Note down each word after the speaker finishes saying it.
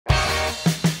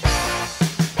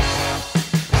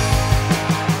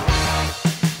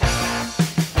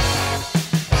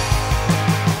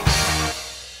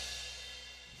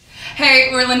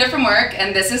Hi, we're Linda from work,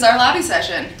 and this is our lobby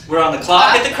session. We're on the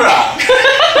clock at the croc.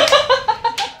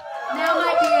 Now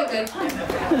might be a good time.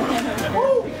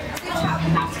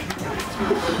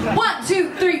 1,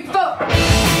 2, 3, 4.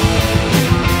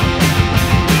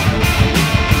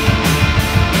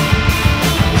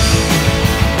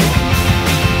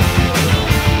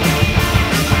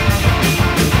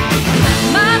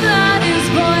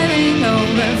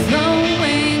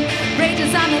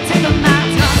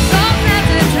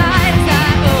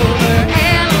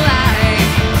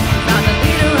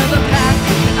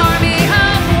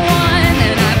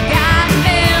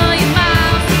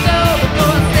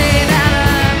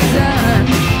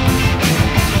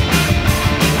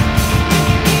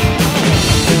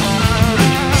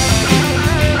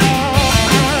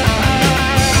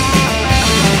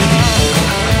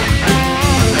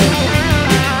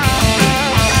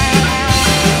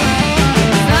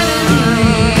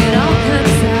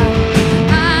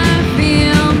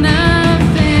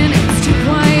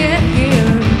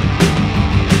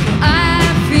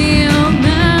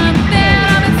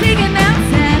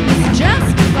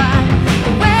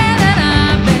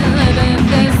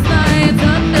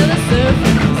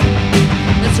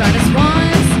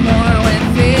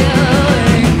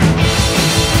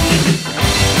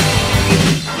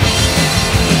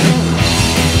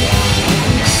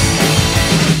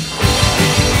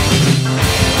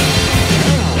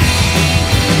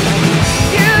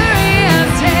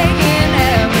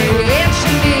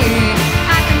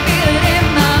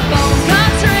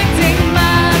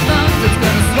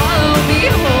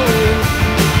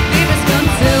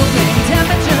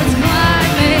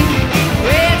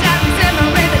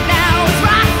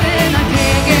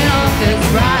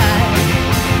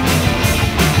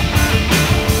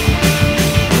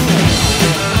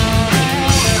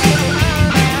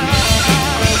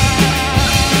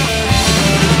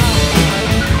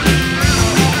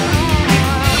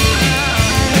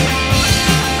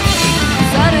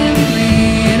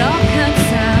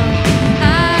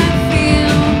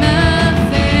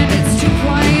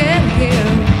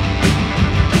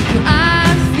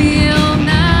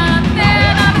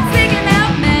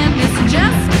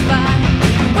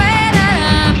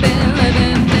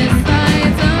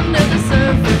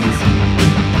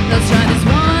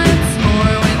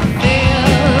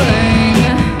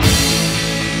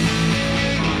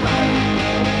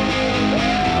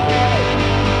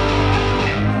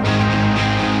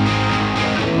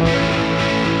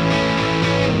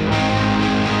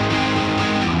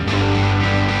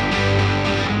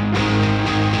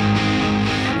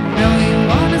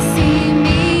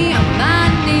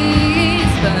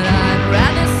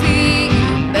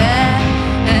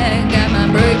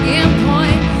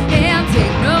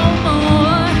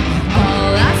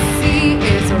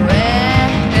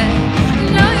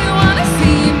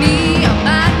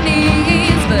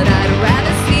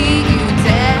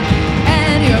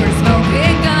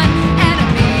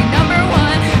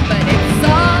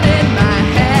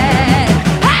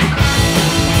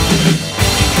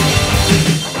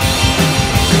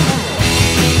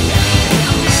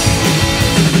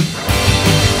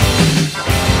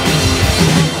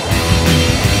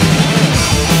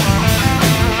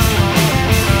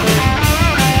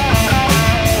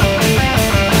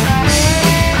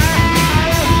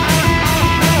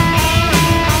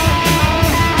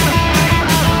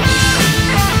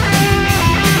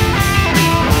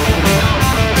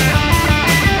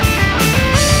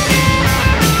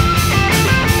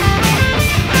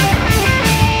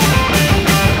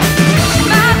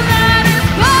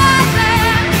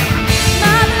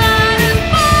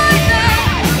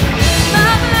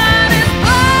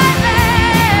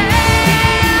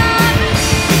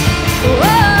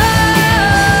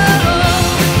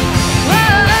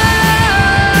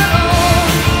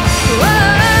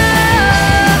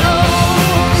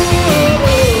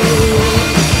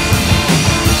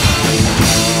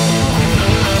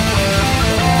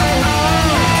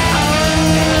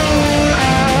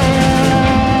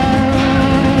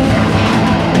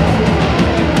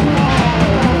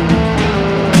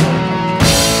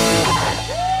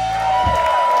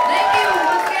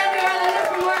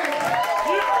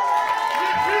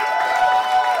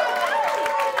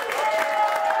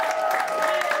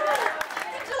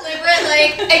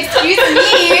 Excuse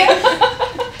me.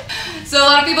 So a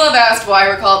lot of people have asked why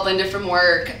we're called Linda from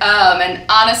work, and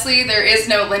honestly, there is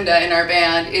no Linda in our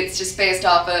band. It's just based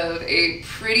off of a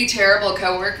pretty terrible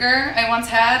coworker I once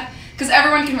had, because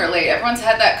everyone can relate. Everyone's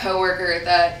had that coworker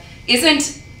that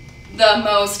isn't the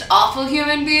most awful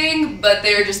human being, but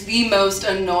they're just the most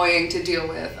annoying to deal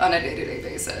with on a day-to-day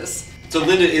basis. So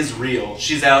Linda is real.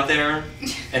 She's out there,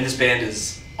 and this band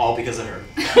is all because of her.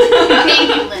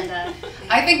 Thank you, Linda.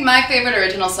 I think my favorite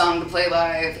original song to play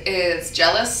live is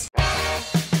Jealous.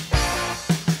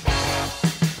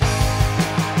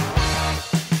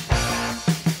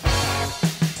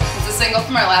 It's a single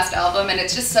from our last album, and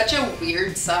it's just such a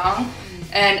weird song.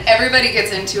 And everybody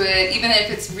gets into it, even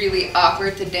if it's really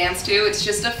awkward to dance to. It's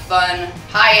just a fun,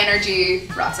 high-energy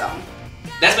rock song.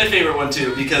 That's my favorite one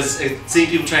too, because seeing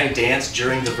people trying to dance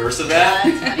during the verse of that,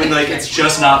 when like it's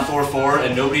just not 4/4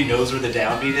 and nobody knows where the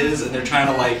downbeat is, and they're trying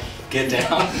to like get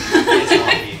down. It's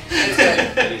funky. It's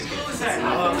good. It is good.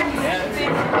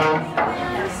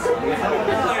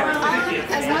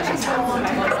 As much as I want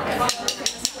to.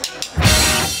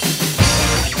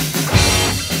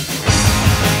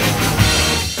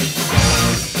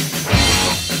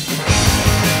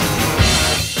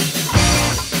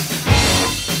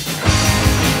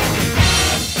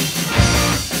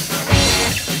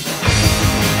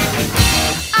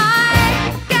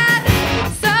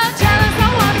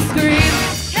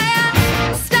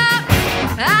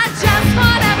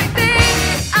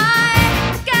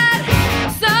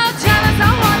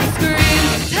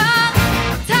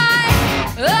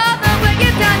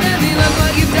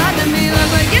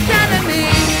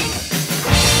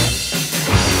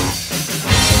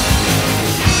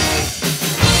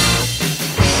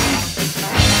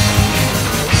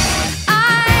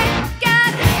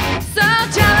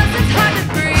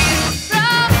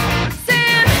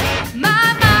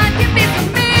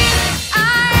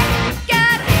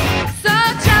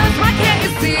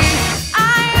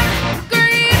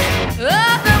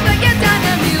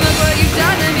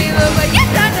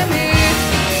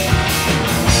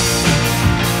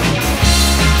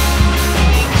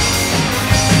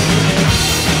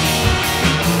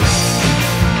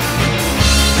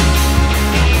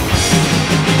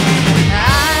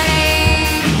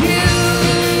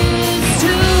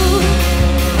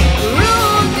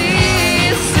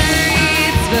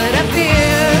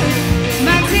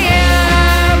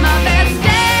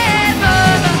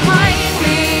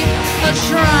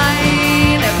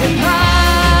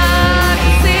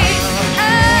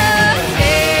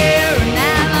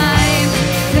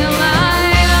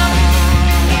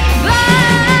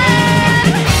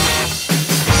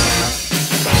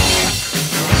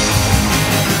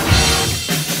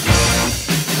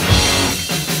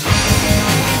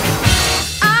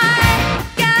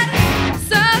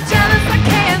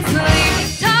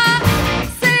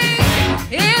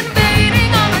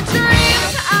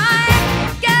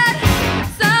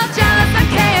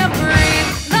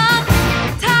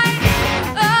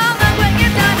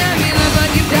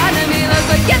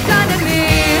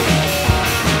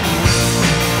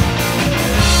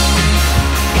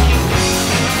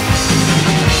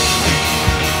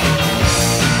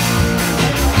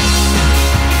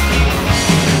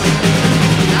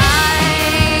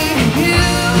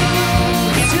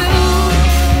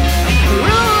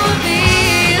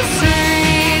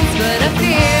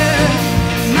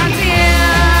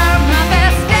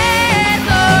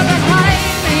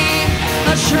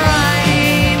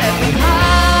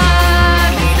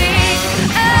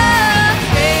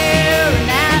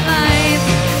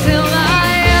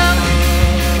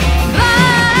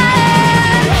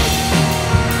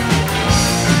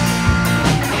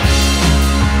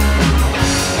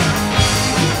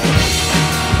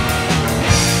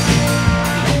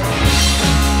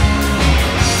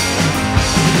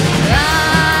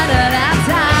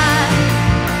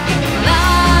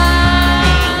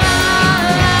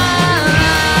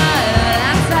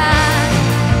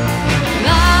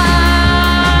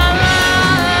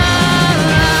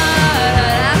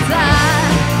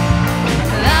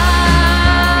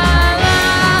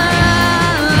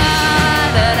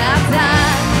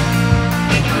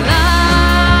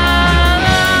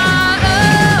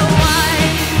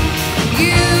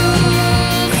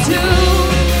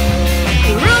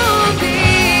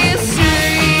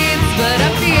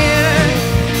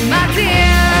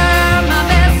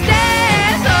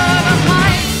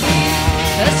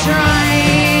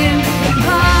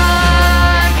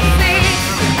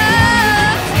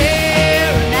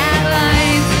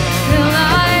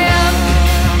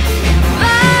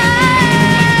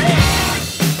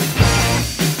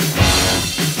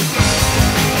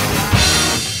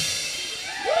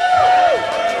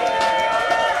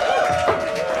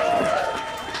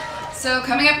 So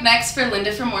coming up next for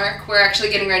Linda from Work, we're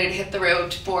actually getting ready to hit the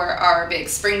road for our big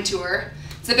spring tour.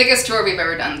 It's the biggest tour we've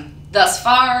ever done thus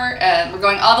far, and we're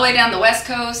going all the way down the West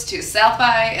Coast to South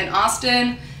by in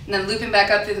Austin, and then looping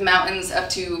back up through the mountains up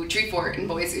to Treefort in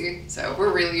Boise. So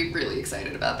we're really, really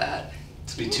excited about that.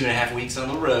 It's gonna be 2.5 weeks on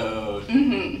the road.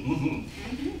 Mm-hmm.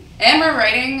 And we're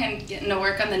writing and getting to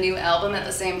work on the new album at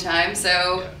the same time,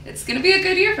 so it's going to be a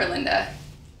good year for Linda.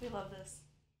 We love this.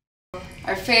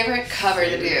 Our favorite cover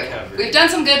to do. cover. We've done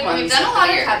some good ones. We've done a over lot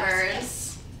the of years.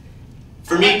 covers.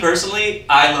 For me personally,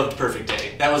 I loved Perfect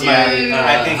Day. That was my.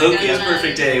 I think Hokia's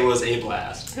Perfect Day was a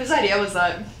blast. Whose idea was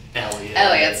that? Elliott.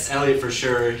 Elliott's. Elliott for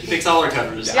sure. He picks all our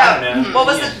covers. Yeah. I don't know. What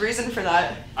was Yeah. the reason for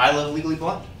that? I love Legally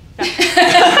Blonde. Obviously.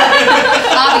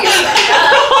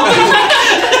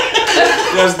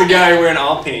 That was the guy wearing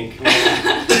all pink.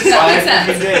 That makes sense.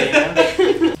 Perfect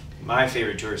Day, you know? My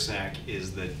favorite tour snack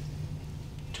is the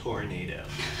tornado.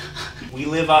 We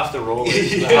live off the rollers.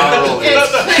 The hot rollers.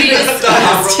 It's pretty The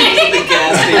hot rollers disgusting. at the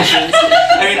gas stations.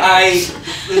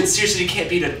 I mean, seriously, you can't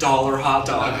beat $1 hot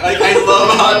dog. I love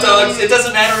hot dogs. It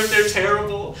doesn't matter if they're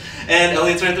terrible. And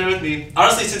Elliott's right there with me.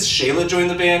 Honestly, since Shayla joined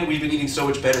the band, we've been eating so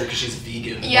much better because she's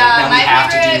vegan. Yeah, Like, now we my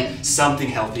have to favorite- do something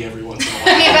healthy every once in a I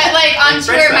while. mean, but like on And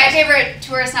tour, french my fries. favorite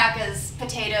tour snack is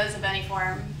potatoes of any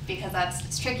form because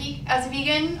it's tricky as a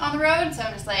vegan on the road. So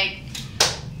I'm just like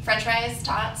French fries,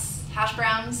 tots, hash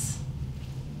browns.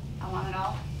 I want it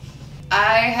all.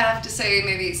 I have to say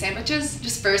maybe sandwiches.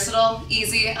 Just versatile,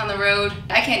 easy on the road.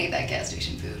 I can't eat that gas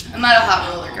station food. I'm not a hot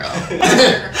roller girl.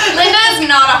 Linda's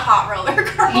not a hot roller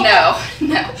girl. No,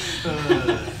 no.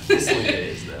 This Linda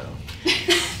is, though.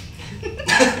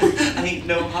 I ain't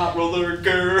no hot roller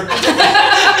girl.